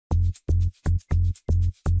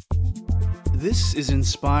This is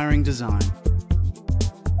Inspiring Design,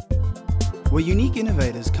 where unique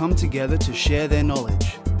innovators come together to share their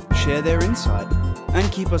knowledge, share their insight,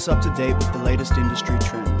 and keep us up to date with the latest industry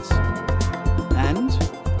trends. And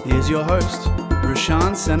here's your host,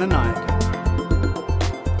 Roshan Senanayak.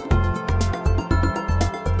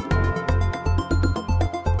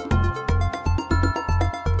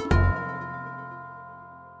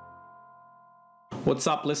 What's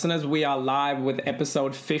up, listeners? We are live with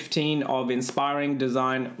episode 15 of Inspiring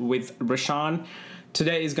Design with Roshan.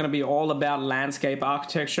 Today is going to be all about landscape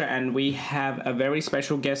architecture, and we have a very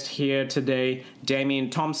special guest here today, Damian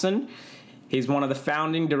Thompson. He's one of the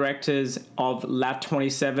founding directors of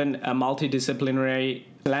Lat27, a multidisciplinary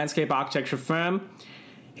landscape architecture firm.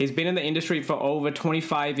 He's been in the industry for over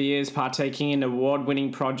 25 years, partaking in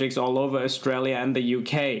award-winning projects all over Australia and the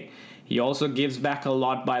UK. He also gives back a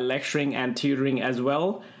lot by lecturing and tutoring as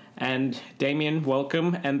well. And Damian,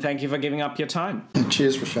 welcome, and thank you for giving up your time.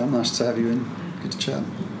 Cheers, Roshan. Nice to have you in. Good to chat.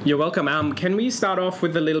 You're welcome. Can we start off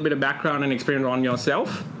with a little bit of background and experience on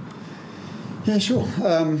yourself? Yeah, sure.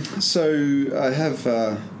 So I have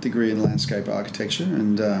a degree in landscape architecture,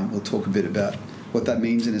 and we'll talk a bit about what that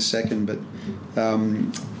means in a second. But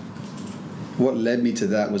what led me to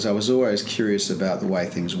that was I was always curious about the way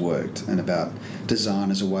things worked and about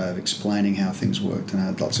design as a way of explaining how things worked, and I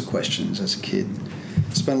had lots of questions as a kid.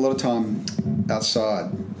 Spent a lot of time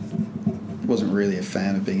outside. Wasn't really a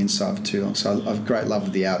fan of being inside for too long, so I have a great love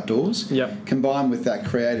of the outdoors. Yep. Combined with that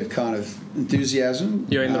creative kind of enthusiasm.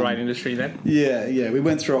 You're in the right industry then? Yeah. We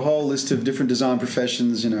went through a whole list of different design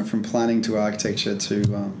professions, from planning to architecture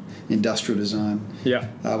to industrial design. Yeah.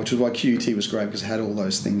 Which was why QUT was great, because it had all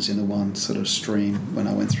those things in the one sort of stream when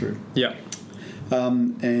I went through. Yeah.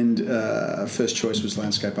 First choice was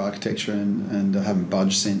landscape architecture, and I haven't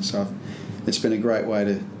budged since. It's been a great way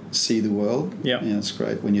to see the world. Yeah. It's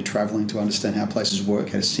great when you're travelling to understand how places work,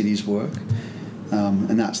 how cities work.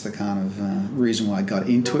 And that's the kind of reason why I got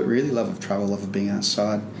into it, really. Love of travel, love of being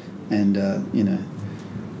outside, and,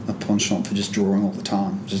 a penchant for just drawing all the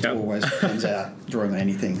time. Just always comes out drawing on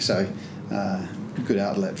anything. So, good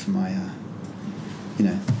outlet for my,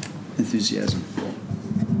 enthusiasm.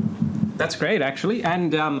 That's great, actually.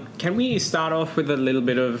 And can we start off with a little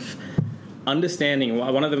bit of understanding?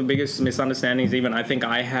 One of the biggest misunderstandings even I think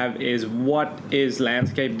I have is what is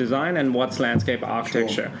landscape design and what's landscape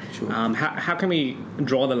architecture. Sure. How can we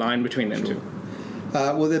draw the line between them two?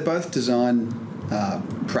 Well, they're both design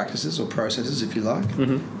practices or processes, if you like.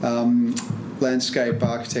 Mm-hmm. Landscape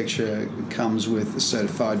architecture comes with a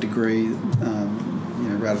certified degree,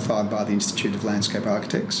 ratified by the Institute of Landscape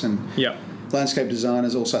Architects, and landscape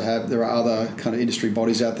designers also there are other kind of industry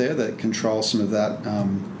bodies out there that control some of that.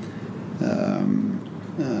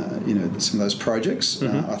 Some of those projects.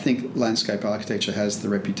 Mm-hmm. I think landscape architecture has the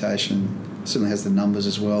reputation, certainly has the numbers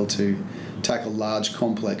as well, to tackle large,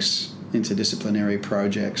 complex, interdisciplinary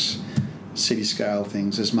projects, city-scale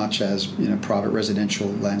things, as much as private residential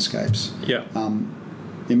landscapes. Yeah.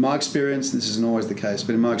 In my experience, this isn't always the case,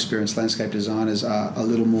 but in my experience, landscape designers are a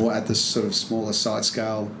little more at the sort of smaller site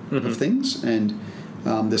scale mm-hmm. of things, and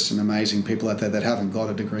there's some amazing people out there that haven't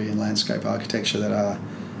got a degree in landscape architecture that are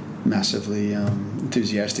massively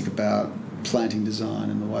enthusiastic about planting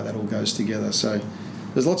design and the way that all goes together. So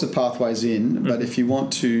there's lots of pathways in, but if you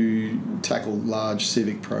want to tackle large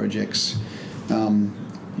civic projects,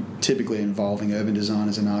 typically involving urban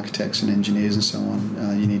designers and architects and engineers and so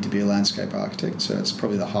on, you need to be a landscape architect. So it's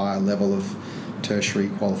probably the higher level of tertiary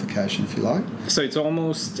qualification, if you like. So it's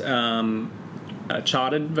almost a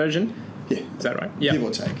chartered version? Yeah. Is that right? Yeah. Give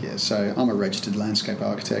or take, yeah. So I'm a registered landscape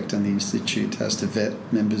architect, and the Institute has to vet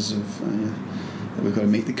members of... we've got to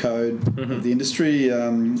meet the code mm-hmm. of the industry,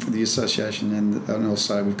 the association, and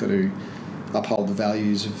also we've got to uphold the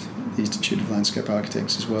values of the Institute of Landscape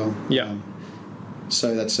Architects as well. Yeah.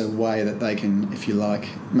 So that's a way that they can, if you like,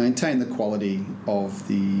 maintain the quality of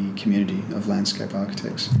the community of landscape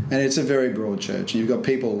architects. And it's a very broad church. And you've got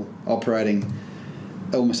people operating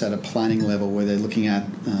almost at a planning level where they're looking at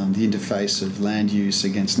the interface of land use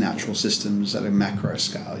against natural systems at a macro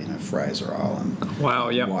scale, Fraser Island,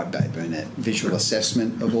 White Bay Burnett, visual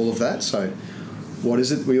assessment of all of that. So what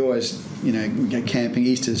is it? We always, get camping,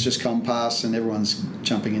 Easter's just come past and everyone's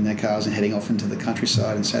jumping in their cars and heading off into the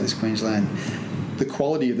countryside in South East Queensland. The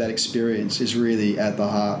quality of that experience is really at the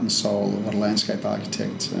heart and soul of what a landscape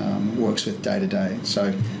architect works with day to day.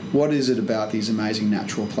 So what is it about these amazing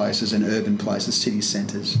natural places and urban places, city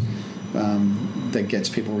centres, that gets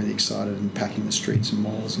people really excited and packing the streets and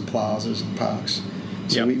malls and plazas and parks?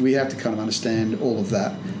 So we have to kind of understand all of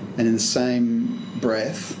that, and in the same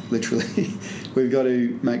breath, literally, we've got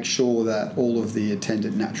to make sure that all of the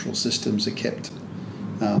attendant natural systems are kept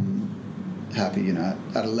happy,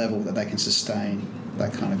 at a level that they can sustain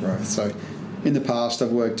that kind of growth. So in the past,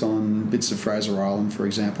 I've worked on bits of Fraser Island, for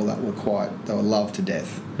example, they were loved to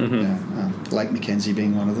death. Lake Mackenzie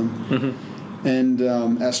being one of them. And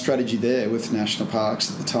our strategy there with national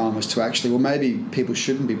parks at the time was to actually, maybe people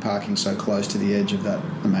shouldn't be parking so close to the edge of that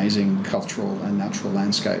amazing cultural and natural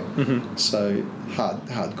landscape. So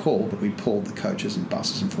hard call, but we pulled the coaches and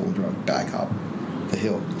buses and four-wheel drive back up the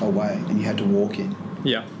hill away, and you had to walk in.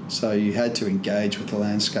 Yeah. So you had to engage with the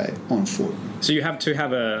landscape on foot. So you have to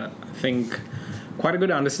have quite a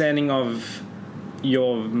good understanding of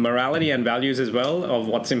your morality and values as well, of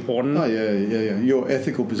what's important. Oh, yeah. Your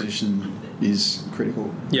ethical position is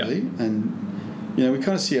critical, really. And, we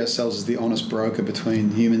kind of see ourselves as the honest broker between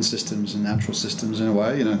human systems and natural systems in a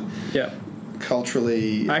way, Yeah.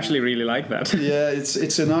 Culturally... I actually really like that. Yeah,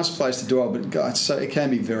 it's a nice place to dwell, but it can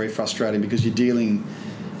be very frustrating because you're dealing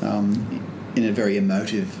in a very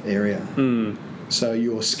emotive area. So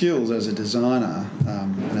your skills as a designer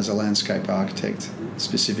and as a landscape architect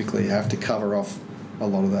specifically have to cover off a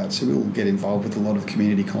lot of that. So we'll get involved with a lot of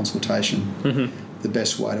community consultation. The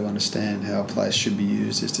best way to understand how a place should be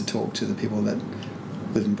used is to talk to the people that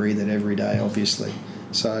live and breathe it every day, obviously.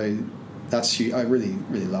 So I really,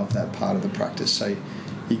 really love that part of the practice. So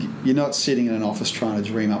you're not sitting in an office trying to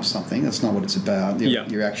dream up something. That's not what it's about.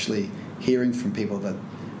 You're actually hearing from people that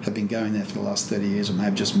have been going there for the last 30 years or may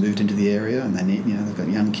have just moved into the area and they've got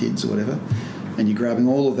young kids or whatever. And you're grabbing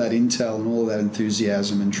all of that intel and all of that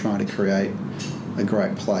enthusiasm and trying to create a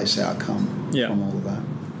great place outcome from all of that.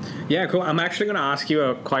 Yeah, cool. I'm actually going to ask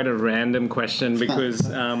you quite a random question because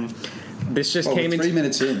this just came in. 3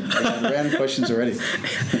 minutes in. Random questions already.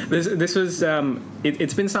 This was.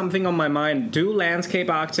 It's been something on my mind. Do landscape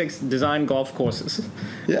architects design golf courses?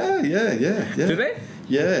 Yeah. Do they?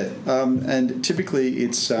 Yeah, and typically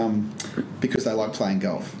it's because they like playing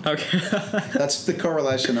golf. Okay. That's the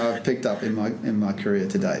correlation I've picked up in my career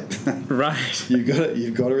to date. Right. You've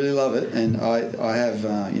got to really love it, and I have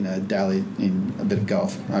dallied in a bit of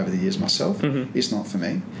golf over the years myself. It's not for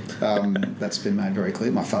me. That's been made very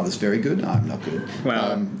clear. My father's very good. I'm not good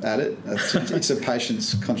at it. It's a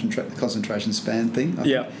patience concentration span thing. I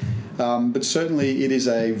think. But certainly it is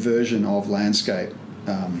a version of landscape.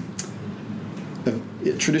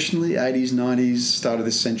 Traditionally, 80s, 90s, start of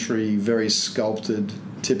this century, very sculpted,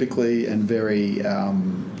 typically, and very.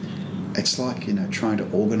 It's like trying to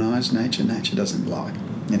organise nature. Nature doesn't like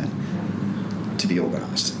to be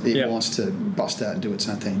organised. It wants to bust out and do its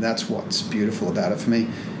own thing. That's what's beautiful about it for me.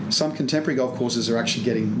 Some contemporary golf courses are actually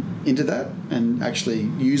getting into that and actually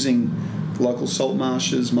using local salt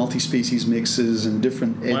marshes, multi-species mixes, and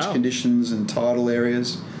different edge conditions and tidal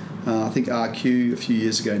areas. I think RQ a few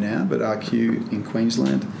years ago now, but RQ in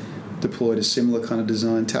Queensland deployed a similar kind of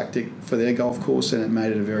design tactic for their golf course, and it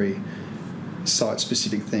made it a very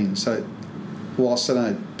site-specific thing. So whilst I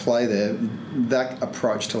don't play there, that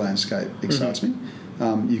approach to landscape excites me.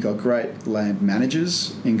 You've got great land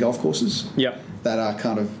managers in golf courses that are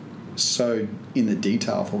kind of so in the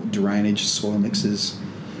detail for drainage, soil mixes,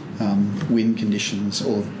 wind conditions,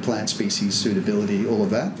 all of plant species suitability, all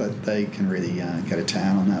of that they can really go to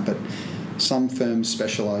town on that. But some firms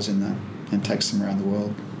specialise in that and takes them around the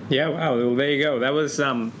world. Yeah, wow. Well, there you go. That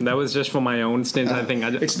was just for my own stint. I think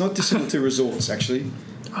it's not dissimilar to resorts, actually.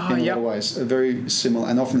 In a lot of ways, very similar,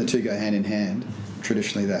 and often the two go hand in hand.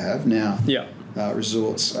 Traditionally, they have now.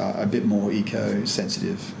 Resorts are a bit more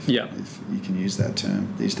eco-sensitive, if you can use that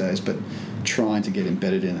term these days. But trying to get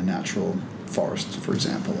embedded in a natural forest, for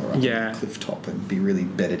example, or a cliff top, and be really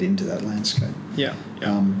bedded into that landscape.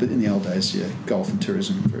 But in the old days, golf and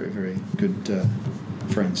tourism, very, very good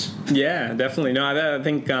friends. Yeah, definitely. No, I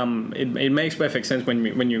think it makes perfect sense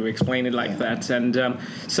when you explain it like that. And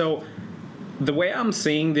so the way I'm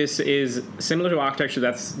seeing this is similar to architecture.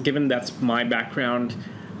 That's my background.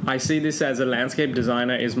 I see this as a landscape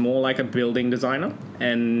designer is more like a building designer,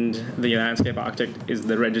 and the landscape architect is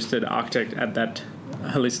the registered architect at that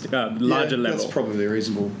holistic, larger level. That's probably a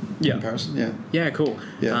reasonable comparison. Yeah, cool.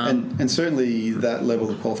 And certainly that level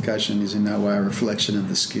of qualification is in no way a reflection of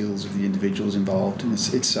the skills of the individuals involved, and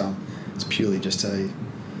it's purely just a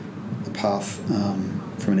path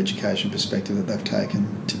from an education perspective that they've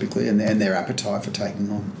taken typically, and their appetite for taking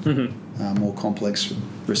on more complex,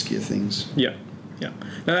 riskier things. Yeah.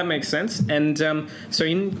 No, that makes sense. And so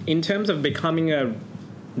in terms of becoming a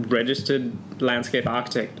registered landscape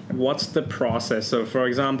architect, what's the process? So, for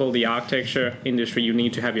example, the architecture industry, you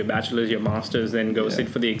need to have your bachelor's, your master's, then go sit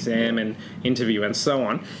for the exam and interview and so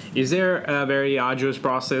on. Is there a very arduous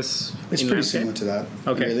process? It's pretty similar to that,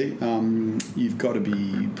 really. You've got to be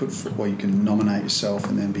you can nominate yourself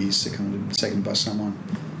and then be seconded by someone.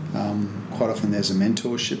 Quite often there's a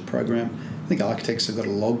mentorship program. I think architects have got a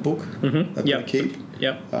logbook they've got to keep.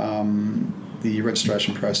 The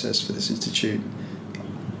registration process for this institute,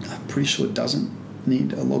 I'm pretty sure it doesn't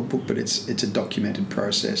need a logbook, but it's a documented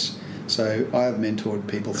process. So I have mentored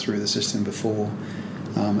people through the system before,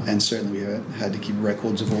 and certainly we had to keep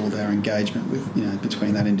records of all of our engagement with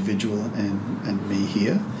between that individual and me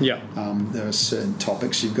here. There are certain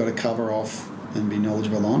topics you've got to cover off and be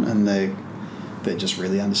knowledgeable on, and they're just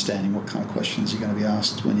really understanding what kind of questions you're going to be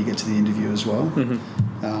asked when you get to the interview as well.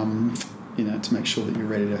 To make sure that you're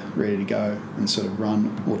ready to go and sort of run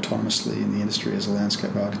autonomously in the industry as a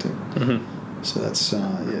landscape architect. So that's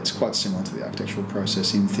it's quite similar to the architectural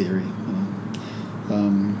process in theory.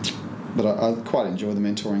 But I quite enjoy the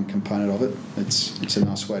mentoring component of it. It's a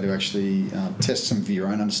nice way to actually test some of your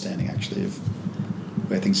own understanding actually of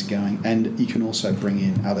where things are going, and you can also bring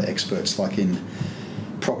in other experts like in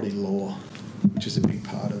property law, which is a big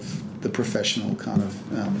part of the professional kind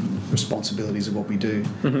of responsibilities of what we do.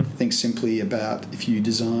 Think simply about if you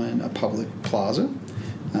design a public plaza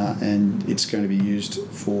and it's going to be used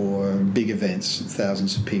for big events,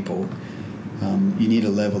 thousands of people, you need a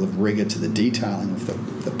level of rigour to the detailing of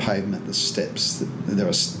the pavement, the steps. There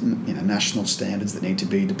are national standards that need to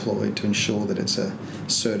be deployed to ensure that it's a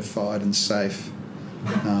certified and safe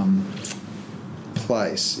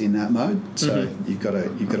place in that mode. So you've got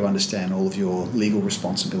to understand all of your legal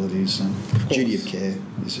responsibilities, and duty of care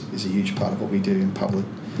is a huge part of what we do in public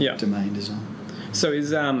domain design. So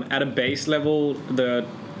is at a base level the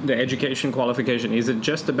education qualification, is it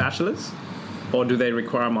just a bachelor's, or do they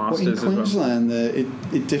require a master's as well? In Queensland,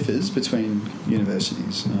 it differs between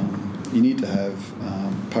universities. You need to have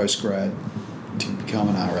postgrad to become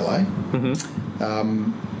an RLA.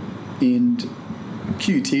 In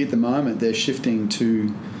QUT at the moment, they're shifting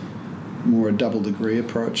to more a double degree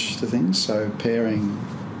approach to things. So pairing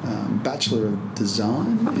Bachelor of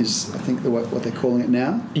Design is, I think, what they're calling it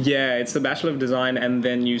now. Yeah, it's the Bachelor of Design, and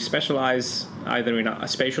then you specialise either in a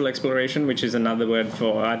spatial exploration, which is another word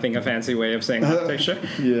for, I think, a fancy way of saying architecture.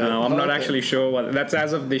 I'm not actually sure what that's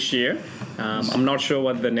as of this year. I'm not sure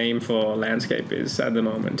what the name for landscape is at the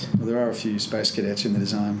moment. Well, there are a few space cadets in the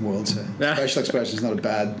design world, so spatial exploration is not a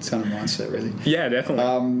bad kind of mindset, really. Yeah,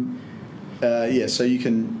 definitely. So you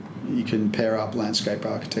can pair up landscape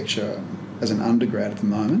architecture as an undergrad at the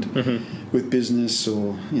moment with business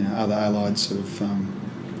or other allied sort of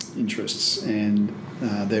interests, and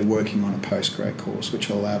they're working on a postgrad course which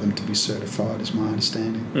will allow them to be certified, is my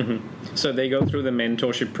understanding. So they go through the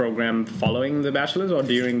mentorship program following the bachelor's or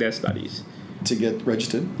during their studies? To get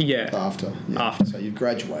registered? After. So you've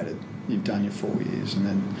graduated, you've done your 4 years, and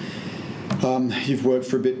then you've worked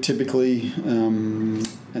for a bit typically, and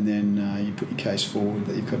then you put your case forward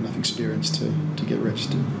that you've got enough experience to get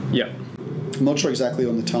registered. I'm not sure exactly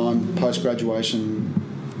on the time post-graduation.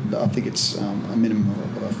 I think it's a minimum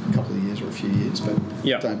of a couple of years or a few years, but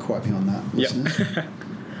don't quote me on that.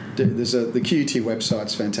 The QUT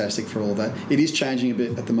website's fantastic for all of that. It is changing a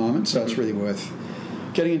bit at the moment, so it's really worth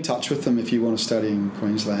getting in touch with them if you want to study in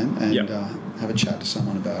Queensland and have a chat to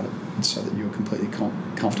someone about it, so that you're completely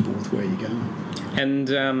comfortable with where you're going. And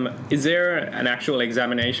is there an actual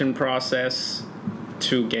examination process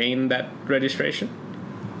to gain that registration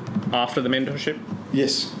after the mentorship?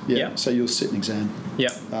 Yes. So you'll sit an exam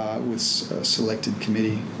with a selected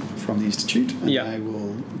committee from the institute, and they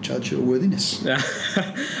will judge your worthiness.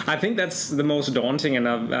 I think that's the most daunting, and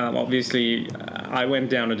obviously I went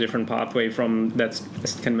down a different pathway from that's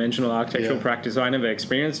conventional architectural practice, so I never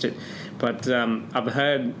experienced it. But I've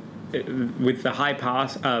heard with the high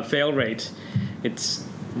fail rate, it's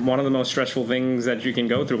one of the most stressful things that you can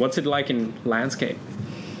go through. What's it like in landscape?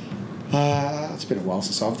 It's been a while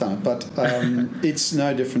since I've done it, but it's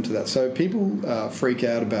no different to that. So people freak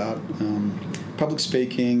out about public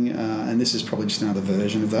speaking, and this is probably just another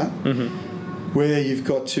version of that, where you've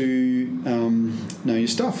got to know your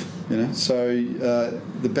stuff. So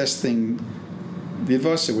the best thing, the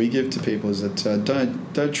advice that we give to people is that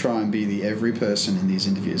don't try and be the every person in these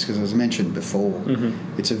interviews, because as I mentioned before,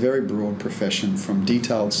 it's a very broad profession, from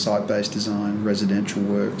detailed site-based design, residential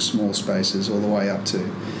work, small spaces, all the way up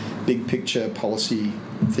to big picture policy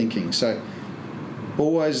thinking. So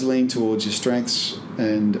always lean towards your strengths,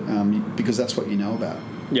 and because that's what you know about.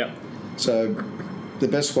 So the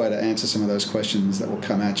best way to answer some of those questions that will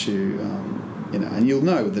come at you and you'll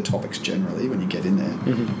know the topics generally when you get in there,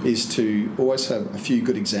 is to always have a few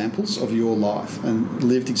good examples of your life and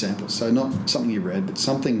lived examples. So not something you read, but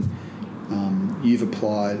something you've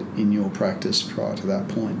applied in your practice prior to that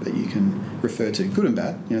point that you can refer to, good and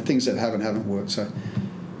bad, things that haven't worked. So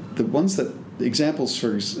the ones that, examples,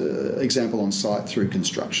 for example, on site through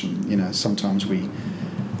construction, sometimes we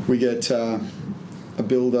get a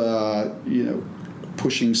builder,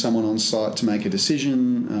 pushing someone on site to make a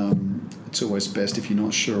decision. It's always best if you're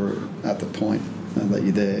not sure at the point that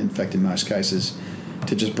you're there. In fact, in most cases,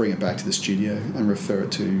 to just bring it back to the studio and refer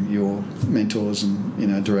it to your mentors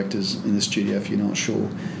and directors in the studio if you're not sure.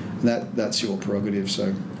 That's your prerogative.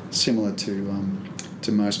 So similar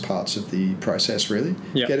to most parts of the process, really.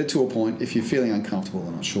 Yep. Get it to a point. If you're feeling uncomfortable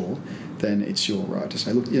or not sure, then it's your right to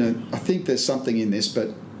say, look, I think there's something in this, but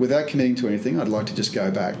without committing to anything, I'd like to just go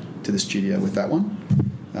back to the studio with that one.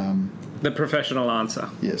 The professional answer.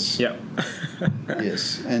 Yes. Yeah.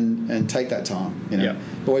 Yes, and take that time. Yep.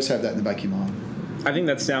 Always have that in the back of your mind. I think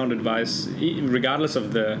that's sound advice, regardless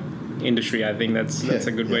of the industry. I think that's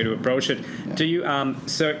a good way to approach it. Yeah. Do you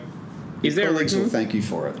Is there colleagues will thank you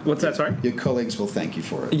for it. What's that, sorry? Your colleagues will thank you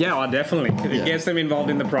for it. Yeah, definitely. It gets them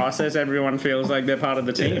involved in the process. Everyone feels like they're part of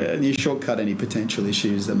the team. Yeah, and you shortcut any potential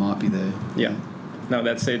issues that might be there. Yeah. No,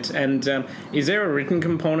 that's it. And is there a written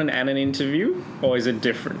component and an interview, or is it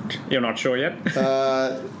different? You're not sure yet?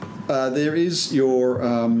 There is your...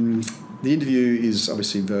 the interview is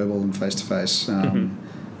obviously verbal and face-to-face. And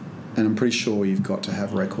I'm pretty sure you've got to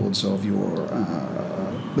have records of your...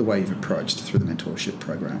 the way you've approached through the mentorship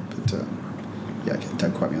program. But,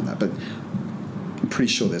 don't quote me on that. But I'm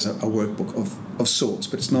pretty sure there's a workbook of sorts,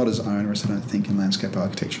 but it's not as onerous, I don't think, in landscape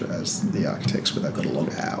architecture as the architects, where they've got a lot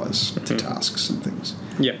of hours to tasks and things.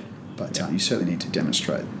 Yeah. But you certainly need to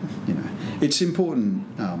demonstrate, It's important...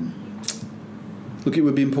 look, it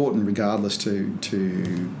would be important regardless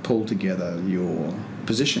to pull together your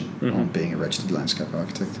position on being a registered landscape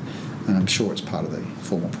architect. And I'm sure it's part of the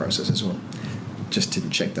formal process as well. Just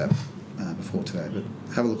didn't check that before today, but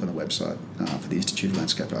have a look on the website for the Institute of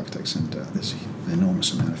Landscape Architects, and there's an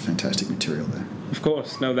enormous amount of fantastic material there. Of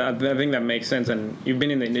course. No, I think that makes sense, and you've been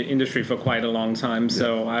in the industry for quite a long time,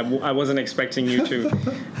 so I wasn't expecting you to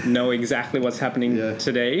know exactly what's happening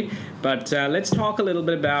today. But let's talk a little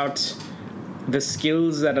bit about the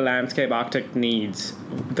skills that a landscape architect needs,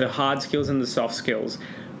 the hard skills and the soft skills.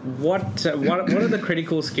 What are the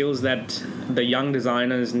critical skills that the young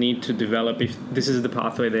designers need to develop if this is the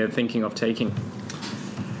pathway they're thinking of taking?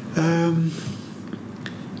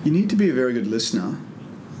 You need to be a very good listener,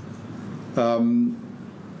 and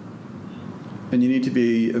you need to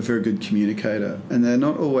be a very good communicator. And they're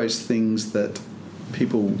not always things that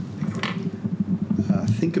people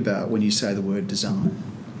think about when you say the word design.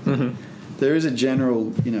 There is a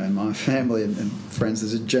general, in my family and friends,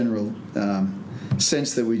 there's a general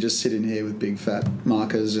sense that we just sit in here with big fat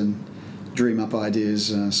markers and dream up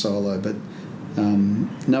ideas solo. But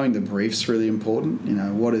knowing the brief's really important.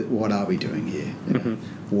 What are we doing here?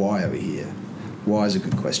 Why are we here? Why is a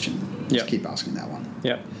good question. Just keep asking that one.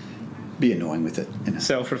 Yeah. Be annoying with it.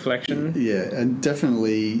 Self-reflection. Yeah, and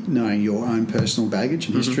definitely knowing your own personal baggage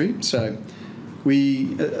and history. So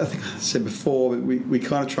I think I said before, we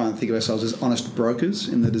kind of try and think of ourselves as honest brokers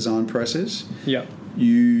in the design process. Yeah.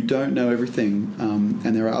 You don't know everything,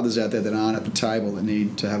 and there are others out there that aren't at the table that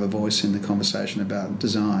need to have a voice in the conversation about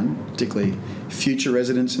design, particularly future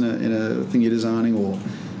residents in a thing you're designing, or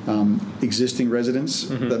existing residents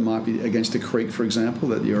that might be against a creek, for example,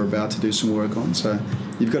 that you're about to do some work on. So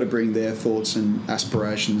you've got to bring their thoughts and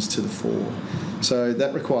aspirations to the fore. So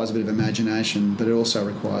that requires a bit of imagination, but it also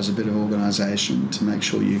requires a bit of organisation to make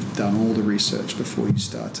sure you've done all the research before you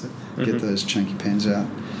start to get those chunky pens out.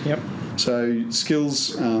 Yep. So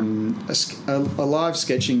skills, a live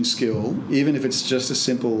sketching skill, even if it's just a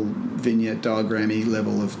simple vignette diagrammy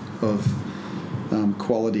level of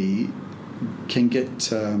quality, can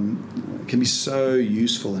be so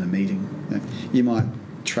useful in a meeting. You might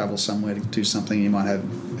travel somewhere to do something, you might have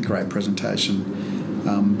a great presentation,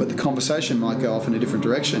 but the conversation might go off in a different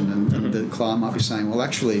direction, and the client might be saying, well,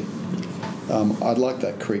 actually, I'd like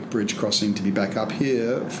that creek bridge crossing to be back up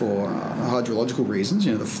here for hydrological reasons,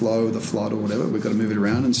 the flow, the flood or whatever. We've got to move it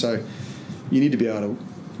around. And so you need to be able to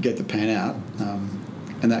get the pen out,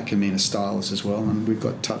 and that can mean a stylus as well. And we've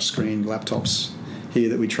got touchscreen laptops here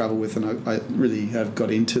that we travel with, and I really have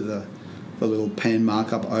got into the little pen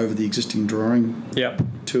markup over the existing drawing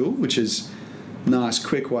tool, which is a nice,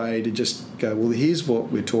 quick way to just go, well, here's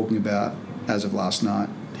what we're talking about as of last night.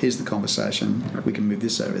 Here's the conversation. We can move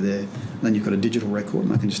this over there. And then you've got a digital record,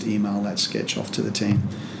 and I can just email that sketch off to the team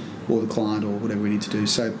or the client or whatever we need to do.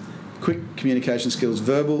 So quick communication skills,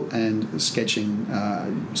 verbal and sketching,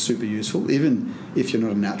 super useful. Even if you're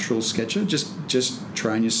not a natural sketcher, just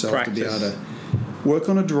train yourself Practice. to be able to work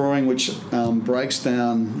on a drawing which breaks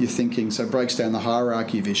down your thinking, so breaks down the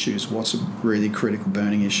hierarchy of issues, what's a really critical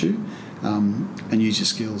burning issue, and use your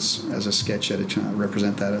skills as a sketcher to try to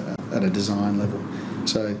represent that at a design level.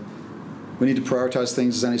 So we need to prioritise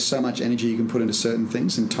things. There's only so much energy you can put into certain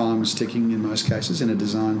things, and time is ticking in most cases in a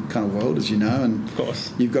design kind of world, as you know, and Of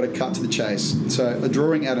course. you've got to cut to the chase. So a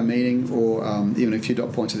drawing at a meeting, or even a few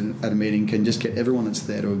dot points at a meeting, can just get everyone that's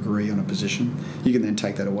there to agree on a position. You can then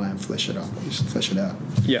take that away and flesh it out.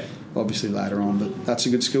 Yeah. Obviously later on, but that's a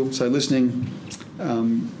good skill. So listening,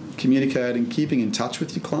 communicating, keeping in touch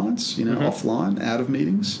with your clients, offline, out of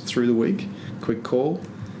meetings, through the week, quick call.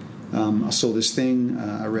 I saw this thing.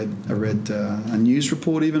 I read a news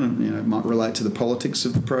report. Even it might relate to the politics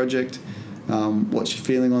of the project. What's your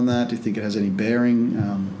feeling on that? Do you think it has any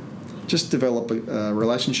bearing? Just develop a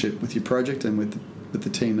relationship with your project and with the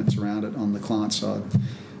team that's around it on the client side.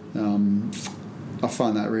 I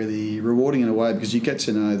find that really rewarding in a way, because you get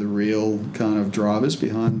to know the real kind of drivers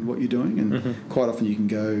behind what you're doing, and quite often you can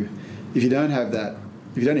go, if you don't have that,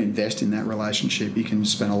 if you don't invest in that relationship, you can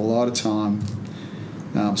spend a lot of time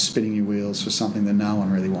spinning your wheels for something that no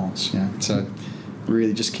one really wants. So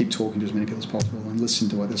really just keep talking to as many people as possible and listen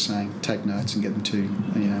to what they're saying, take notes and get them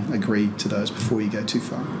to agree to those before you go too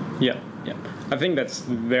far. Yeah. I think that's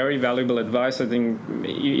very valuable advice. I think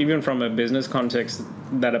even from a business context,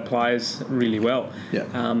 that applies really well.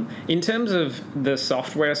 Yeah. In terms of the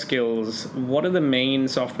software skills, what are the main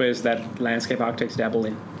softwares that landscape architects dabble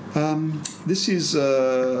in? This is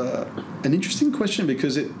an interesting question,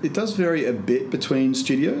 because it does vary a bit between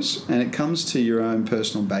studios, and it comes to your own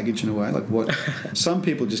personal baggage in a way. Like what some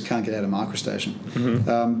people just can't get out of MicroStation.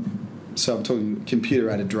 So I'm talking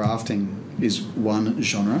computer-aided drafting is one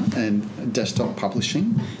genre, and desktop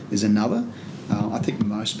publishing is another. I think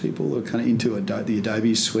most people are kind of into the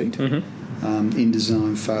Adobe suite,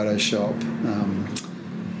 InDesign, Photoshop,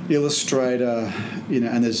 Illustrator,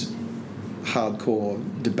 and there's hardcore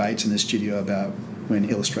debates in the studio about when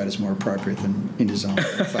Illustrator is more appropriate than InDesign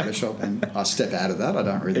or Photoshop, and I step out of that. I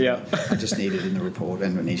don't really. Yeah. I just need it in the report,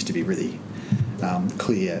 and it needs to be really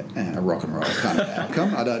clear and a rock and roll kind of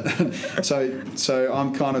outcome. I don't. So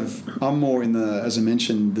I'm more in the, as I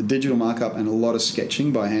mentioned, the digital markup and a lot of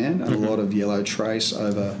sketching by hand and a lot of yellow trace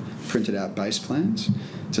over printed out base plans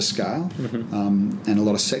to scale, and a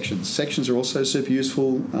lot of sections. Sections are also super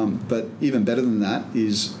useful, but even better than that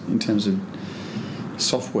is, in terms of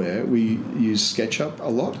software, we use SketchUp a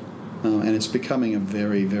lot, and it's becoming a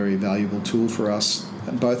very, very valuable tool for us,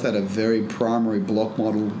 both at a very primary block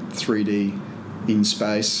model, 3D in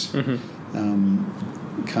space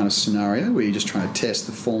kind of scenario, where you're just trying to test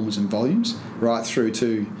the forms and volumes, right through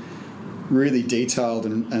to really detailed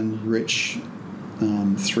and rich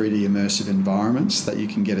 3D immersive environments that you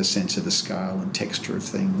can get a sense of the scale and texture of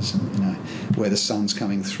things, and where the sun's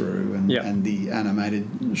coming through, and the animated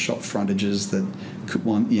shop frontages that could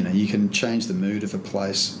you can change the mood of a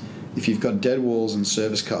place if you've got dead walls and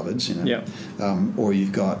service cupboards, or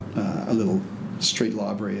you've got a little street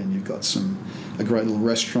library and you've got a great little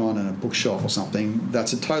restaurant and a bookshop or something.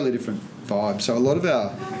 That's a totally different vibe. So a lot of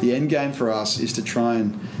the end game for us is to try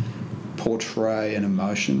and portray an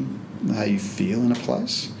emotion, how you feel in a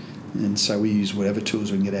place, and so we use whatever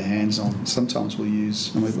tools we can get our hands on. Sometimes we'll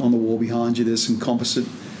use, on the wall behind you, there's some composite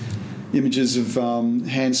images of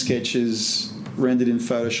hand sketches rendered in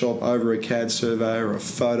Photoshop over a CAD survey, or a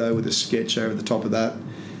photo with a sketch over the top of that,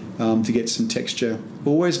 to get some texture.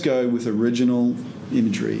 Always go with original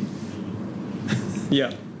imagery.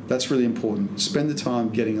 Yeah. That's really important. Spend the time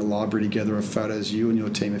getting a library together of photos you and your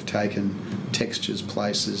team have taken, textures,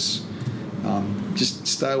 places. Just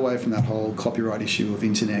stay away from that whole copyright issue of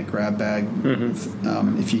internet grab bag.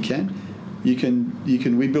 If you can.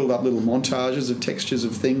 We build up little montages of textures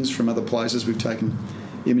of things from other places we've taken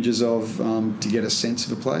images of, to get a sense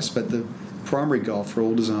of a place. But the primary goal for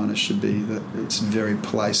all designers should be that it's very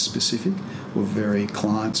place specific or very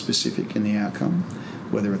client specific in the outcome,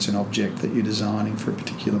 whether it's an object that you're designing for a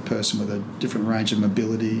particular person with a different range of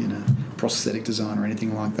mobility and a prosthetic design or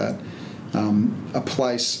anything like that. A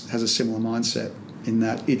place has a similar mindset in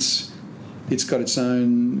that it's got its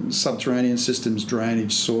own subterranean systems,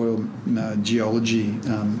 drainage, soil, geology,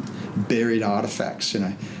 buried artefacts,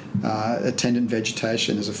 attendant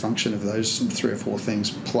vegetation as a function of those 3 or 4 things,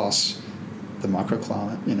 plus the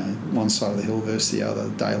microclimate, one side of the hill versus the other,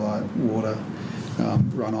 daylight, water,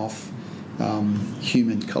 runoff,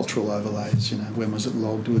 human cultural overlays, when was it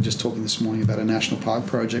logged? We were just talking this morning about a national park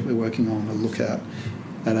project we're working on to look at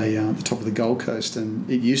at the top of the Gold Coast, and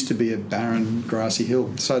it used to be a barren, grassy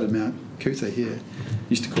hill. So did Mount Cootha here.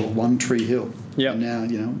 Used to call it One Tree Hill. Yeah. And now, I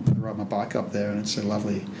ride my bike up there, and it's a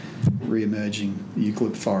lovely re-emerging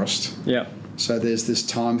eucalypt forest. Yeah. So there's this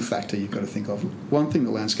time factor you've got to think of. One thing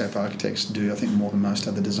that landscape architects do, I think more than most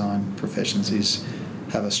other design professions, is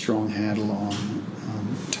have a strong handle on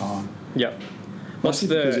time. Yeah. Because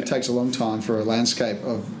it takes a long time for a landscape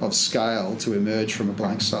of scale to emerge from a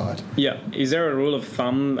blank site. Yeah. Is there a rule of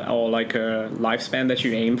thumb or like a lifespan that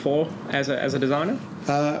you aim for as a designer?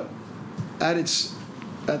 At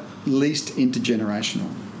least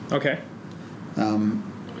intergenerational. Okay.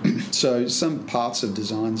 So some parts of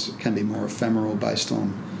designs can be more ephemeral based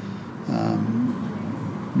on,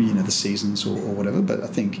 the seasons or whatever. But I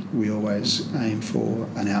think we always aim for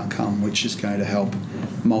an outcome which is going to help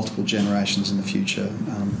multiple generations in the future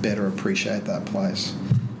better appreciate that place.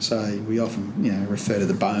 So we often, refer to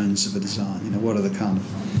the bones of a design. What are the kind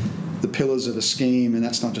of the pillars of a scheme, and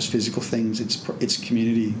that's not just physical things. It's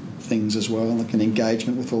community things as well. Like an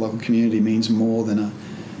engagement with the local community means more than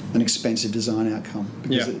an expensive design outcome,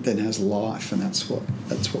 because it then has life, and that's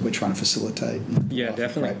what we're trying to facilitate.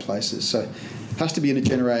 Definitely. Great places. So it has to be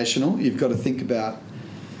intergenerational. You've got to think about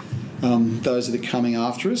those that are coming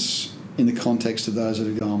after us in the context of those that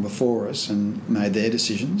have gone before us and made their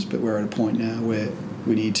decisions. But we're at a point now where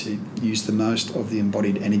we need to use the most of the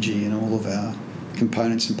embodied energy in all of our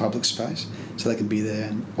components in public space, so they can be there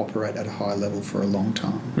and operate at a high level for a long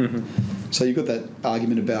time. Mm-hmm. So you've got that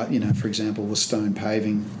argument about, for example, the stone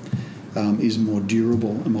paving is more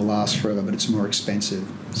durable and will last forever, but it's more expensive.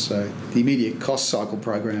 So the immediate cost cycle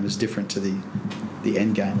program is different to the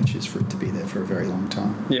end game, which is for it to be there for a very long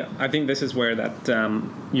time. Yeah, I think this is where that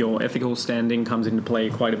your ethical standing comes into play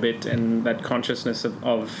quite a bit, and that consciousness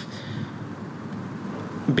of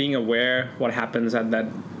being aware what happens at that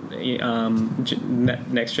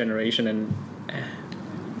next generation, and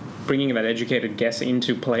bringing that educated guess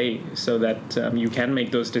into play, so that you can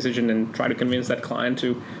make those decisions and try to convince that client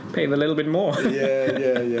to pay a little bit more.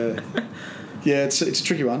 Yeah, it's a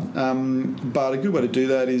tricky one, but a good way to do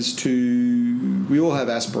that is we all have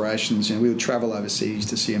aspirations. We'll travel overseas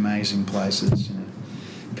to see amazing places,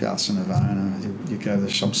 Piazza Navona, you go to the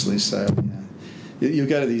Champs-Élysées, you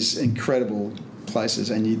go to these incredible places,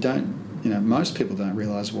 and you don't, most people don't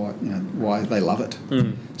realise why they love it.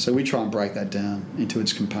 So we try and break that down into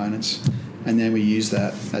its components, and then we use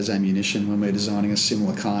that as ammunition when we're designing a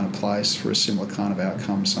similar kind of place for a similar kind of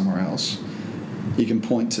outcome somewhere else. You can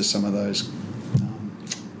point to some of those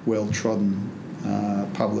well-trodden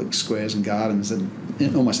public squares and gardens that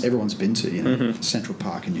almost everyone's been to, Central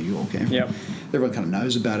Park in New York. Everyone kind of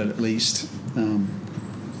knows about it at least.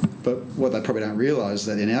 But what they probably don't realise is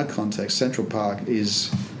that in our context, Central Park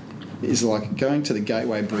is like going to the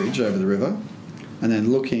Gateway Bridge over the river and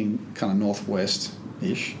then looking kind of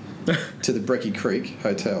northwest-ish to the Brecky Creek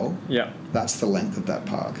Hotel. Yeah. That's the length of that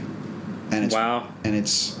park. And it's, wow. And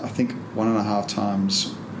it's, I think, 1.5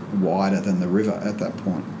 times wider than the river at that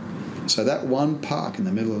point. So that one park in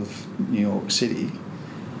the middle of New York City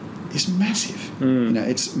is massive.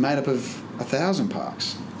 It's made up of 1,000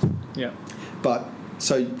 parks. Yeah. But,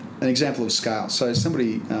 so an example of scale. So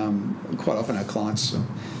somebody, quite often our clients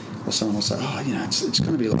or someone will say, it's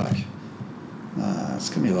going to be like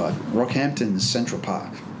Rockhampton's Central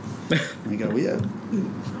Park. And we go, well, yeah,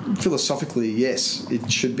 philosophically, yes,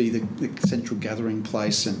 it should be the central gathering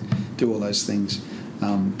place and do all those things.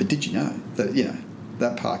 But did you know that,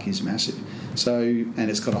 that park is massive? So, and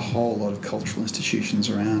it's got a whole lot of cultural institutions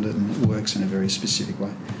around it, and it works in a very specific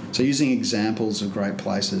way. So using examples of great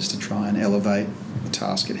places to try and elevate the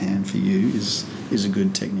task at hand for you is a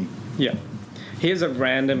good technique. Yeah. Here's a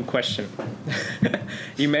random question.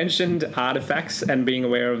 You mentioned artifacts and being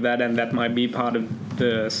aware of that, and that might be part of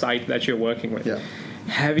the site that you're working with. Yeah.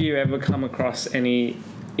 Have you ever come across any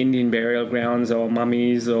Indian burial grounds or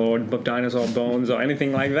mummies or dinosaur bones or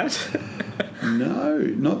anything like that? No,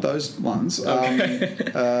 not those ones. Okay.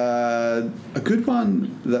 A good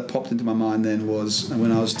one that popped into my mind then was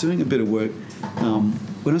when I was doing a bit of work. When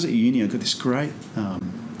I was at uni, I got this great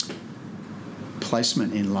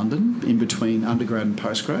placement in London in between undergrad and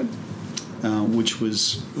postgrad, which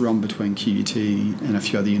was run between QUT and a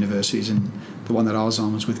few other universities, and the one that I was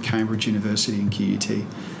on was with Cambridge University and QUT.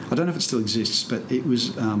 I don't know if it still exists, but it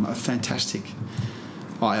was a fantastic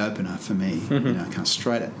eye-opener for me. Kind of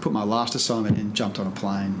straight out, put my last assignment in, jumped on a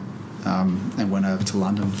plane and went over to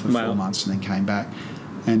London for 4 months and then came back.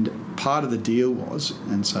 And part of the deal was,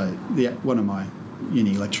 and so one of my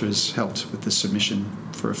uni lecturers helped with the submission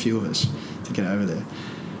for a few of us to get over there.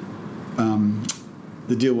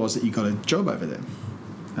 The deal was that you got a job over there.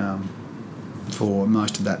 for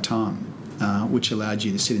most of that time, which allowed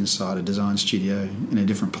you to sit inside a design studio in a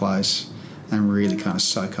different place and really kind of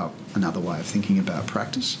soak up another way of thinking about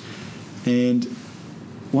practice. And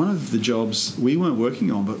one of the jobs we weren't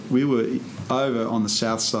working on, but we were over on the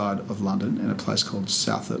south side of London in a place called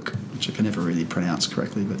Southwark, which I can never really pronounce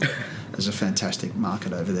correctly, but there's a fantastic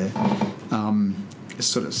market over there. It's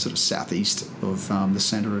sort of southeast of the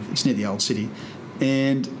centre of, it's near the old city.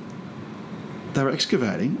 And they were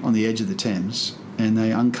excavating on the edge of the Thames, and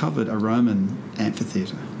they uncovered a Roman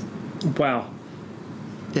amphitheatre. Wow.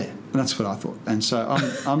 Yeah, and that's what I thought. And so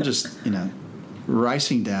I'm just,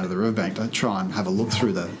 racing down to the riverbank to try and have a look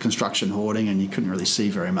through the construction hoarding, and you couldn't really see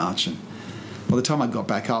very much. And by the time I got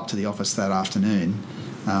back up to the office that afternoon,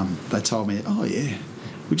 they told me, oh yeah,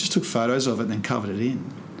 we just took photos of it and then covered it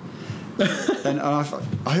in. And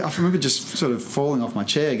I remember just sort of falling off my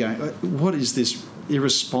chair going, what is this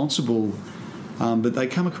irresponsible... but they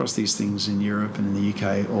come across these things in Europe and in the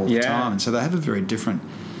UK all the time, and so they have a very different...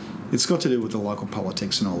 It's got to do with the local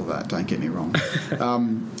politics and all of that, don't get me wrong.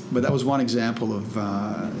 But that was one example of,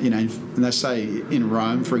 and they say in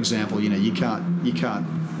Rome, for example, you can't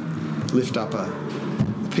lift up a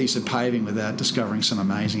piece of paving without discovering some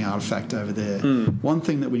amazing artefact over there. One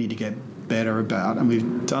thing that we need to get better about, and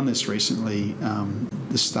we've done this recently,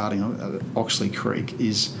 this starting at Oxley Creek,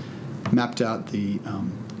 is mapped out the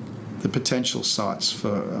potential sites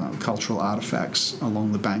for cultural artefacts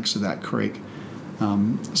along the banks of that creek,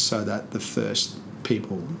 so that the first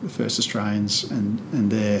Australians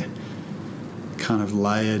and their kind of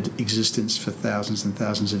layered existence for thousands and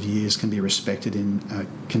thousands of years can be respected in a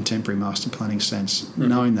contemporary master planning sense,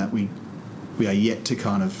 knowing that we are yet to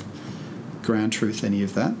kind of ground truth any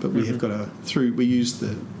of that, but we have got we used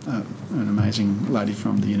an amazing lady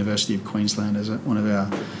from the University of Queensland as one of our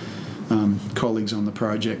colleagues on the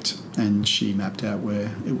project, and she mapped out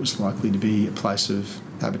where it was likely to be a place of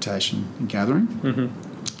habitation and gathering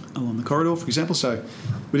along the corridor, for example. So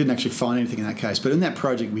we didn't actually find anything in that case, but in that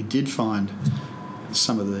project we did find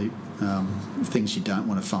some of the things you don't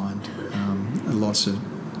want to find. Lots of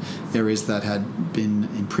areas that had been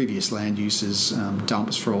in previous land uses,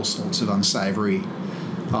 dumps for all sorts of unsavoury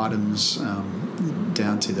items,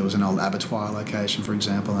 down to there was an old abattoir location, for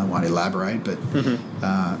example. I won't elaborate, but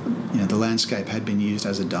the landscape had been used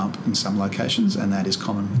as a dump in some locations, and that is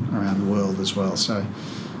common around the world as well. So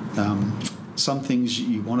some things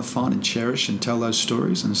you want to find and cherish and tell those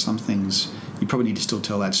stories, and some things you probably need to still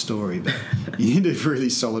tell that story, but you need a really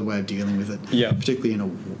solid way of dealing with it, particularly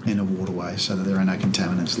in a waterway, so that there are no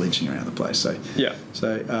contaminants leaching around the place. So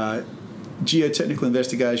geotechnical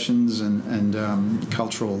investigations and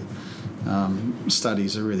cultural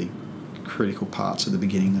studies are really critical parts at the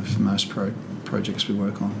beginning of most projects we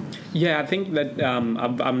work on. Yeah, I think that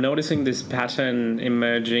I'm noticing this pattern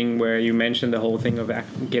emerging where you mentioned the whole thing of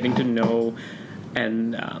getting to know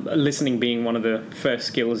and listening being one of the first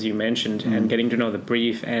skills you mentioned, and getting to know the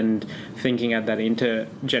brief and thinking at that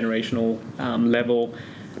intergenerational level,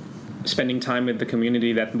 spending time with the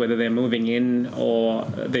community, that whether they're moving in or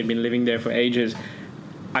they've been living there for ages.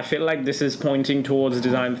 I feel like this is pointing towards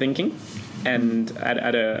design thinking, and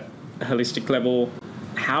at a holistic level,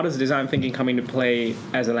 how does design thinking come into play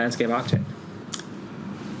as a landscape architect?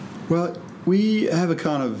 Well, we have a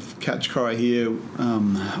kind of catch cry here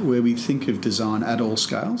where we think of design at all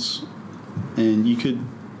scales, and you could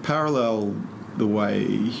parallel the way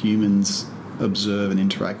humans observe and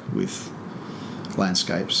interact with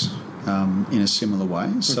landscapes in a similar way.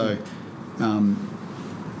 So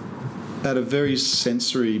at a very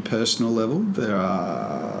sensory, personal level, there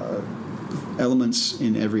are elements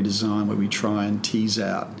in every design where we try and tease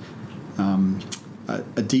out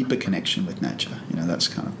a deeper connection with nature. That's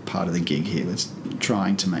kind of part of the gig here. It's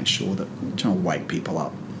trying to make sure that we're trying to wake people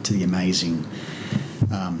up to the amazing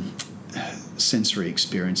sensory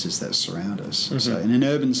experiences that surround us. So in an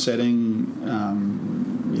urban setting,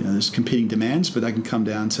 there's competing demands, but they can come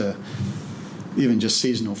down to even just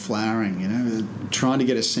seasonal flowering, trying to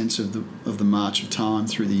get a sense of the march of time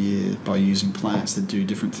through the year by using plants that do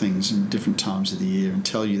different things in different times of the year, and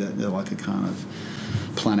tell you that they're like a kind of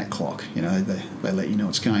planet clock. They let you know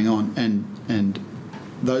what's going on, and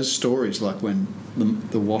those stories, like when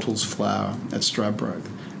the wattles flower at Stradbroke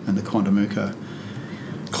and the Quandamooka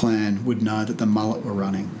clan would know that the mullet were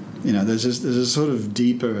running. There's a sort of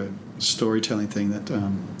deeper storytelling thing that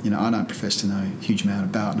I don't profess to know a huge amount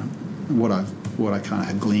about. And what I kind of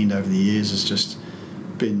had gleaned over the years has just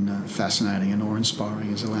been fascinating and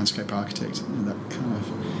awe-inspiring as a landscape architect. That kind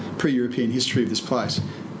of pre-European history of this place.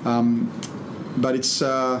 But it's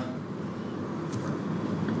all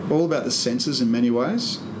about the senses in many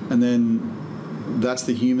ways, and then that's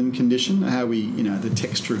the human condition, how we, the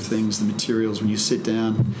texture of things, the materials when you sit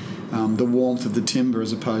down, the warmth of the timber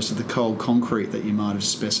as opposed to the cold concrete that you might have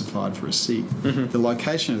specified for a seat. The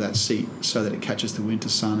location of that seat so that it catches the winter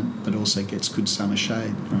sun but also gets good summer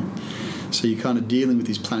shade. Right? So you're kind of dealing with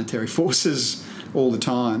these planetary forces all the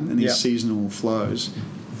time and these seasonal flows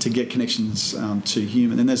to get connections to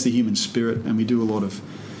human. And there's the human spirit, and we do a lot of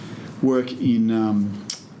work in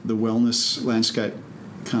the wellness landscape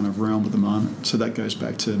kind of realm at the moment. So that goes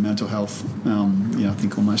back to mental health. I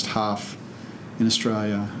think almost half in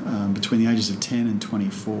Australia, between the ages of 10 and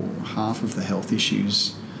 24, half of the health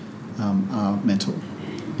issues are mental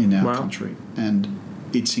in our country, and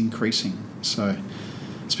it's increasing. So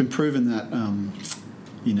it's been proven that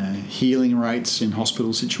healing rates in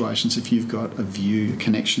hospital situations, if you've got a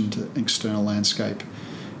connection to the external landscape,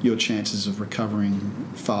 your chances of recovering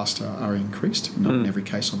faster are increased. Not in every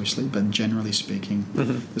case, obviously, but generally speaking,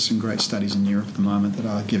 there's some great studies in Europe at the moment that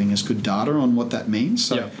are giving us good data on what that means.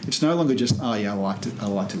 So it's no longer just, I like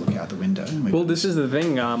to look out the window. Well, this is the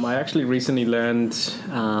thing. I actually recently learned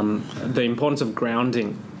the importance of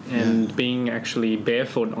grounding. And being actually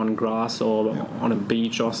barefoot on grass or on a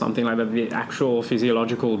beach or something like that, the actual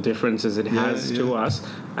physiological differences it has to us,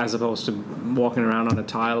 as opposed to walking around on a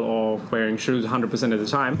tile or wearing shoes 100% of the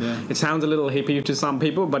time. It sounds a little hippie to some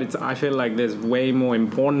people, but I feel like there's way more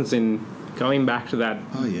importance in going back to that,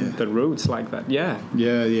 the roots like that.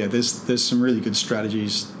 There's some really good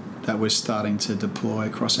strategies that we're starting to deploy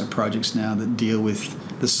across our projects now that deal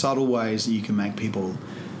with the subtle ways that you can make people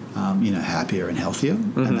happier and healthier,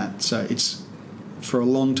 and that. So it's, for a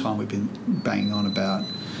long time we've been banging on about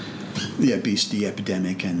the obesity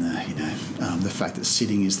epidemic and the fact that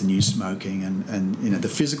sitting is the new smoking, and the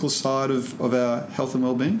physical side of our health and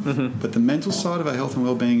well-being, but the mental side of our health and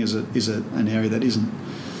well-being is an area that isn't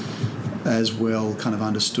as well kind of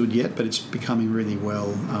understood yet, but it's becoming really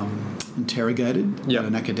well interrogated at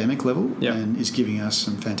an academic level, and is giving us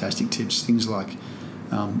some fantastic tips. Things like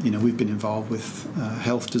we've been involved with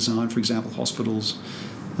health design, for example, hospitals,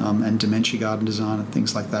 and dementia garden design and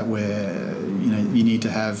things like that, where you need to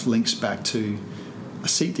have links back to a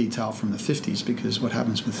seat detail from the 50s, because what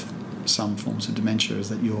happens with some forms of dementia is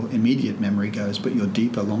that your immediate memory goes, but your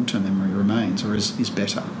deeper long-term memory remains or is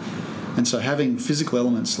better. And so having physical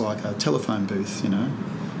elements like a telephone booth,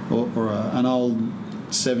 or an old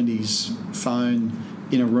 70s phone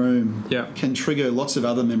in a room can trigger lots of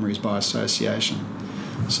other memories by association.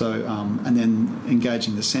 So, and then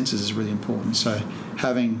engaging the senses is really important. So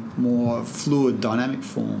having more fluid, dynamic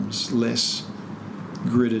forms, less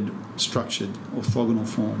gridded, structured, orthogonal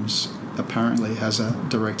forms apparently has a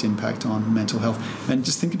direct impact on mental health. And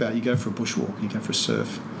just think about it, you go for a bushwalk, you go for a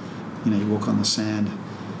surf, you walk on the sand.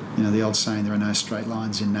 The old saying, there are no straight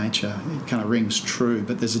lines in nature, it kind of rings true,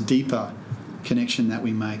 but there's a deeper connection that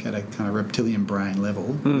we make at a kind of reptilian brain level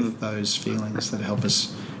with those feelings that help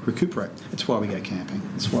us recuperate. It's why we go camping.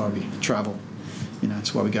 It's why we travel.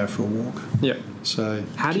 It's why we go for a walk. Yeah. So,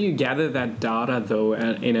 how do you gather that data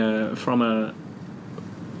though, from a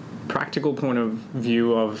practical point of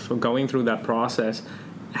view of going through that process?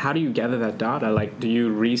 How do you gather that data? Like, do you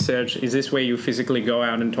research? Is this where you physically go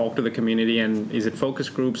out and talk to the community? And is it focus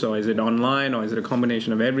groups, or is it online, or is it a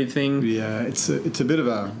combination of everything? Yeah, it's a bit of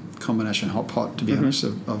a combination hot pot, to be honest,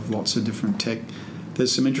 of lots of different tech.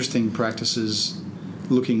 There's some interesting practices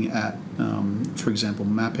looking at, for example,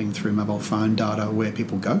 mapping through mobile phone data where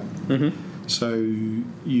people go. So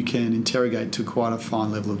you can interrogate to quite a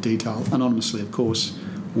fine level of detail, anonymously, of course,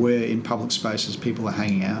 where in public spaces people are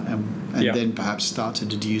hanging out, and then perhaps start to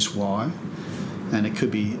deduce why. And it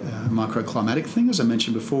could be a microclimatic thing, as I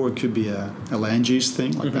mentioned before. It could be a land use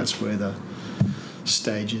thing, like that's where the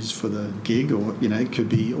stage is for the gig, or it could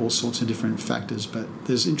be all sorts of different factors. But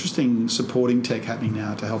there's interesting supporting tech happening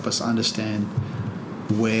now to help us understand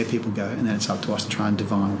where people go, and then it's up to us to try and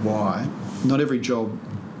divine why. Not every job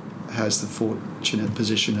has the fortunate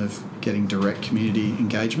position of getting direct community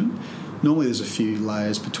engagement. Normally there's a few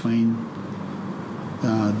layers between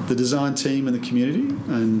the design team and the community,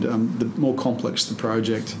 and the more complex the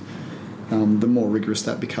project, the more rigorous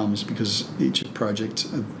that becomes, because each project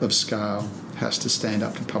of scale has to stand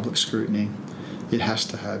up to public scrutiny. It has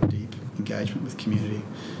to have deep engagement with community.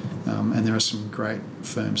 And there are some great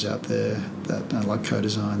firms out there that like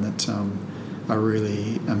Co-Design that are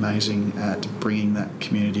really amazing at bringing that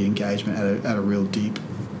community engagement at a real deep,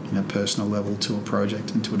 personal level to a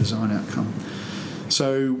project and to a design outcome.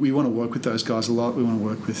 So we want to work with those guys a lot. We want to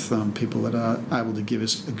work with people that are able to give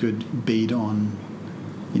us a good bead on,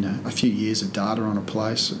 a few years of data on a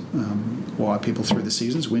place, why people through the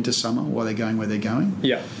seasons, winter, summer, why they're going where they're going.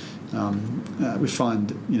 Yeah. we find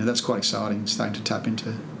that's quite exciting, starting to tap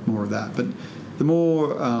into more of that. But the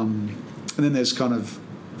more, and then there's kind of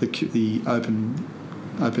the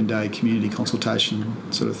open day community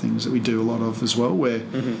consultation sort of things that we do a lot of as well, where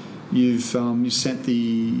you've sent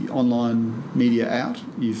the online media out.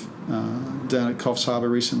 You've down at Coffs Harbour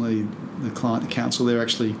recently, the council there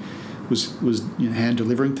actually was hand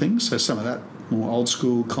delivering things. So some of that more old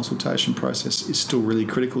school consultation process is still really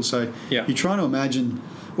critical. So you're trying to imagine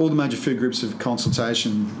all the major food groups of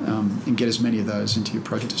consultation and get as many of those into your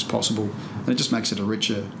project as possible, and it just makes it a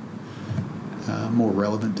richer, more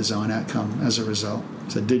relevant design outcome as a result.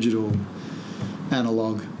 So digital,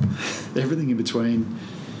 analog, everything in between.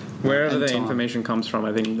 Wherever the information comes from,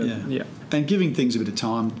 I think. And giving things a bit of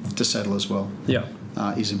time to settle as well.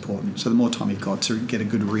 Is important. So the more time you've got to get a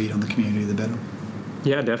good read on the community, the better.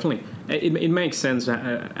 Yeah, definitely. It makes sense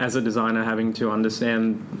as a designer having to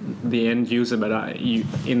understand the end user, but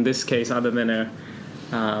in this case, other than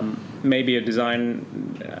maybe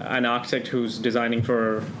an architect who's designing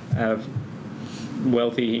for a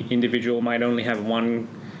wealthy individual might only have one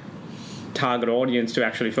target audience to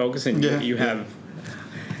actually focus in. You have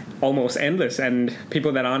almost endless, and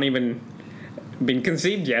people that aren't even been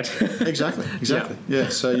conceived yet. Exactly. Yeah.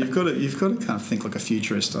 So you've got to kind of think like a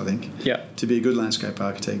futurist, I think. Yeah. To be a good landscape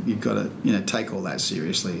architect, you've got to take all that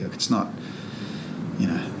seriously. It's not,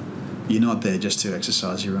 you're not there just to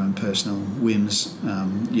exercise your own personal whims.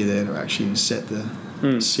 You're there to actually set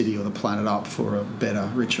the city or the planet up for a better,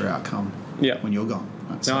 richer outcome. When you're gone.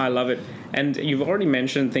 Right? No, I love it. And you've already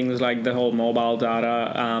mentioned things like the whole mobile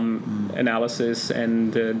data analysis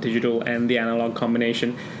and the digital and the analog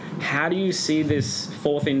combination. How do you see this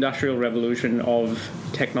fourth industrial revolution of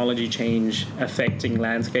technology change affecting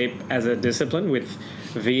landscape as a discipline with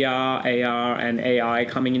VR, AR, and AI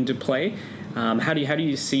coming into play? How do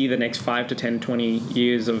you see the next 5 to 10, 20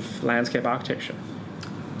 years of landscape architecture?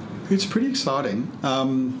 It's pretty exciting.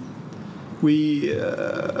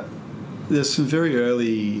 There's some very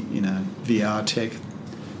early, VR tech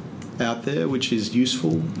out there, which is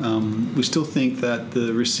useful. We still think that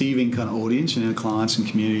the receiving kind of audience, clients and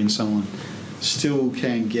community and so on, still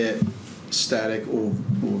can get static or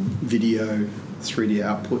video 3D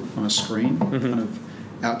output on a screen kind of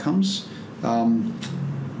outcomes.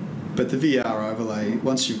 But the VR overlay,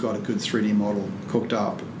 once you've got a good 3D model cooked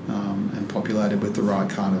up and populated with the right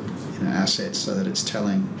kind of assets so that it's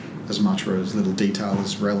telling as much or as little detail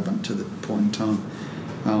as relevant to the point in time,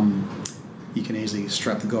 you can easily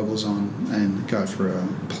strap the goggles on and go for a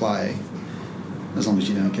play, as long as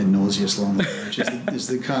you don't get nauseous along the way, which is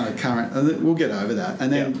the kind of current. We'll get over that.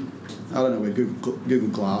 And then, I don't know where Google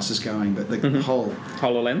Glass is going, but the whole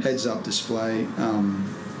HoloLens heads-up display,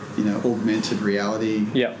 augmented reality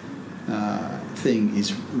thing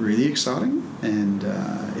is really exciting, and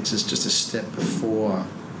it's just a step before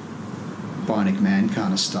bionic man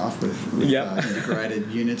kind of stuff with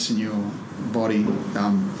integrated units in your body.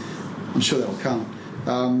 I'm sure that will come.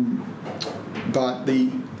 But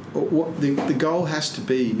the goal has to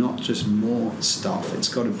be not just more stuff. It's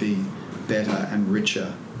got to be better and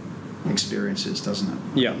richer experiences, doesn't it?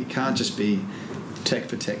 Yeah. It can't just be tech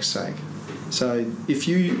for tech's sake. So if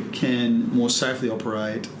you can more safely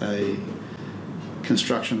operate a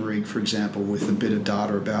construction rig, for example, with a bit of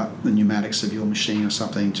data about the pneumatics of your machine or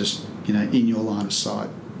something, just in your line of sight,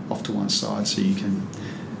 off to one side, so you can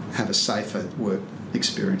have a safer work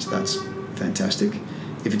experience, that's fantastic.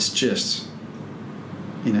 If it's just,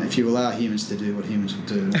 if you allow humans to do what humans will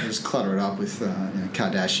do, just clutter it up with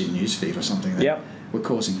Kardashian newsfeed or something, we're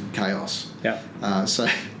causing chaos. So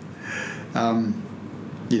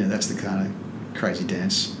that's the kind of crazy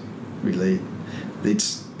dance we lead.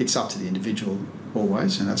 It's up to the individual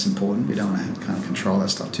always, and that's important. We don't want to kind of control that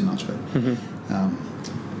stuff too much, but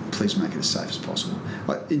please make it as safe as possible.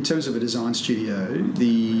 Like in terms of a design studio,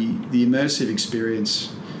 the immersive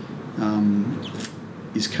experience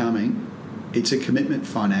is coming. It's a commitment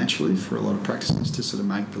financially for a lot of practices to sort of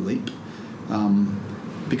make the leap,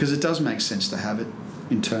 because it does make sense to have it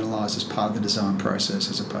internalised as part of the design process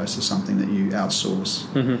as opposed to something that you outsource.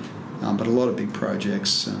 But a lot of big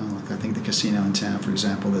projects, like I think the casino in town, for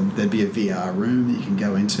example, there'd be a VR room that you can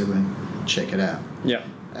go into and check it out.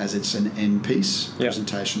 As it's an end piece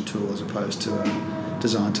presentation tool as opposed to a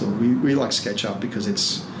design tool. We like SketchUp because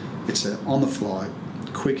it's a on the fly,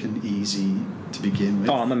 quick and easy to begin with.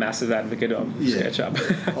 Oh, I'm a massive advocate of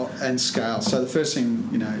SketchUp. And scale. So the first thing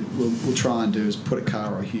we'll try and do is put a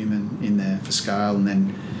car or a human in there for scale, and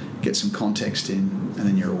then get some context in, and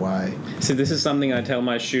then you're away. So this is something I tell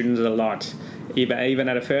my students a lot. even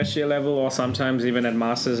at a first year level, or sometimes even at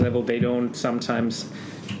master's level,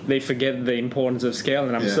 they forget the importance of scale.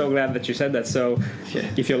 And I'm so glad that you said that. So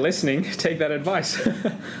if you're listening, take that advice.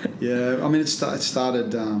 Yeah, I mean, it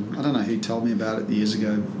started, I don't know who told me about it years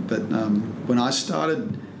ago, but when I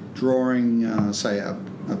started drawing, say, a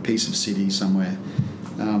piece of city somewhere,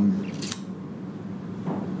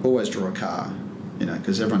 always draw a car,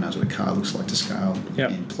 because everyone knows what a car looks like to scale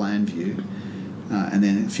in plan view, and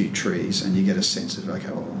then a few trees, and you get a sense of,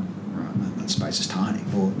 okay, well, right, that space is tiny,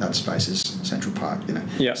 or that space is Central Park,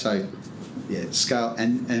 So, scale,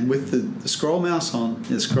 and with the scroll mouse on,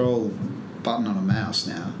 the scroll button on a mouse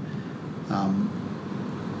now,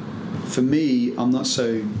 for me,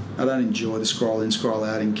 I don't enjoy the scroll in, scroll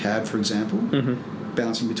out in CAD, for example,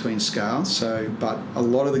 bouncing between scales. But a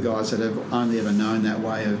lot of the guys that have only ever known that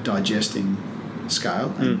way of digesting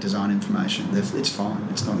scale and design information, it's fine.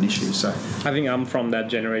 It's not an issue. So I think I'm from that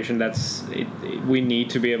generation. We need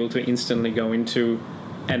to be able to instantly go into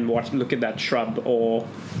and look at that shrub or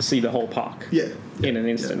see the whole park. In an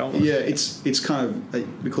instant. Almost. Yeah, it's kind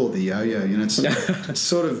of, we call it the yo-yo. It's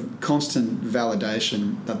sort of constant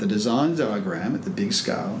validation that the design diagram at the big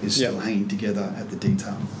scale is still hanging together at the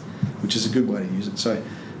detail, which is a good way to use it. So,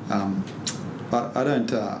 but I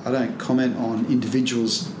don't comment on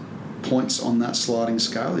individuals' points on that sliding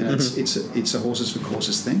scale. It's a horses for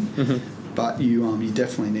courses thing. But you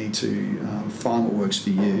definitely need to find what works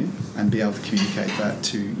for you and be able to communicate that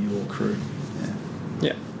to your crew.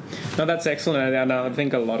 Yeah. No, that's excellent. And I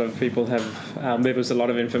think a lot of people have, there was a lot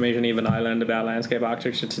of information even I learned about landscape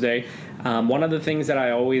architecture today. One of the things that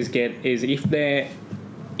I always get is if they're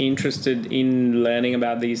interested in learning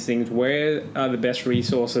about these things, where are the best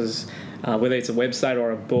resources, whether it's a website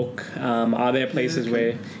or a book? Are there places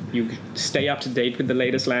where you stay up to date with the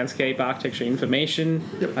latest landscape architecture information?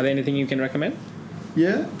 Are there anything you can recommend?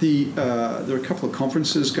 Yeah, there are a couple of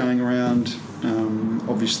conferences going around,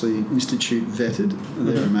 obviously Institute vetted.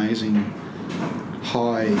 They're amazing,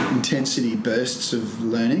 high intensity bursts of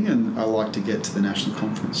learning, and I like to get to the national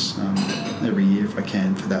conference every year if I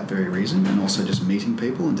can for that very reason, and also just meeting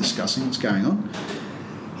people and discussing what's going on.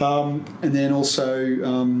 And then also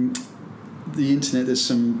the internet, there's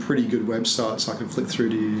some pretty good websites I can flick through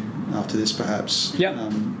to you after this perhaps.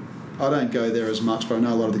 I don't go there as much, but I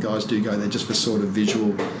know a lot of the guys do go there just for sort of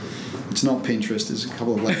visual. It's not Pinterest. There's a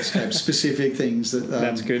couple of landscape specific things that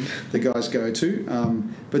that's good. The guys go to.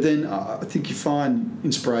 But then I think you find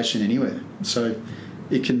inspiration anywhere. So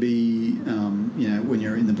it can be, when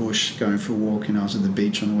you're in the bush going for a walk. I was at the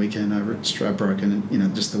beach on the weekend over at Stradbroke,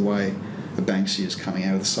 and just the way the Banksia is coming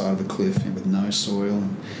out of the side of the cliff with no soil,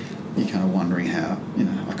 and you're kind of wondering how,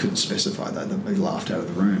 I couldn't specify that. They laughed out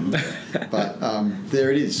of the room. But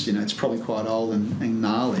there it is. It's probably quite old and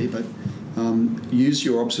gnarly, but use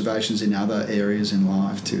your observations in other areas in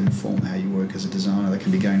life to inform how you work as a designer. That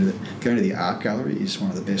can be going to the art gallery is one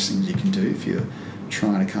of the best things you can do if you're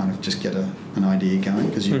trying to kind of just get an idea going,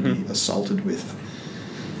 because you'll be assaulted with,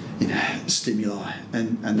 stimuli,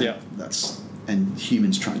 and that's. And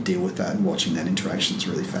humans trying to deal with that and watching that interaction is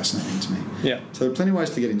really fascinating to me. So there are plenty of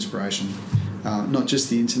ways to get inspiration, not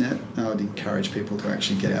just the internet. I would encourage people to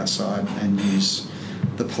actually get outside and use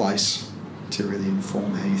the place to really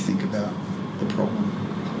inform how you think about the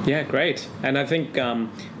problem. Yeah, great. And I think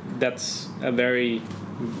that's a very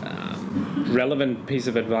relevant piece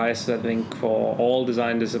of advice, I think, for all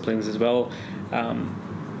design disciplines as well.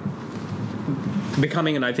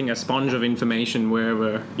 Becoming, I think, a sponge of information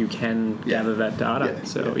wherever you can gather that data.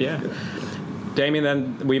 Damian,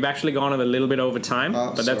 then we've actually gone a little bit over time,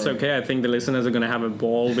 but that's okay. I think the listeners are going to have a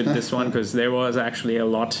ball with this one, because there was actually a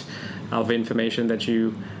lot of information that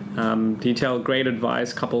you detailed. Great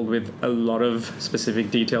advice coupled with a lot of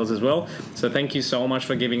specific details as well. So thank you so much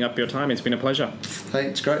for giving up your time. It's been a pleasure. Hey,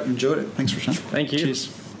 it's great. Enjoyed it. Thanks, Rashan. Thank you.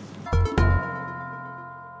 Cheers.